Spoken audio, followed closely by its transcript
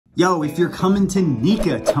Yo, if you're coming to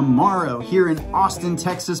NECA tomorrow here in Austin,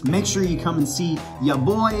 Texas, make sure you come and see ya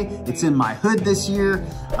boy. It's in my hood this year.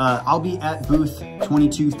 I'll be at booth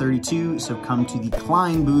 2232, so come to the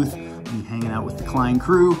Klein booth. I'll be hanging out with the Klein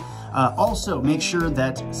crew. Also, make sure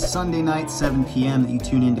that Sunday night, 7 p.m. that you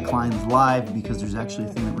tune in to Klein's Live, because there's actually a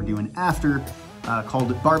thing that we're doing after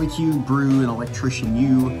called Barbecue, Brew, and Electrician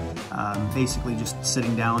U. Basically just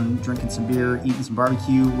sitting down, drinking some beer, eating some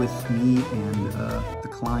barbecue with me and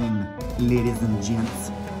the Klein ladies and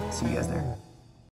gents. See you guys there.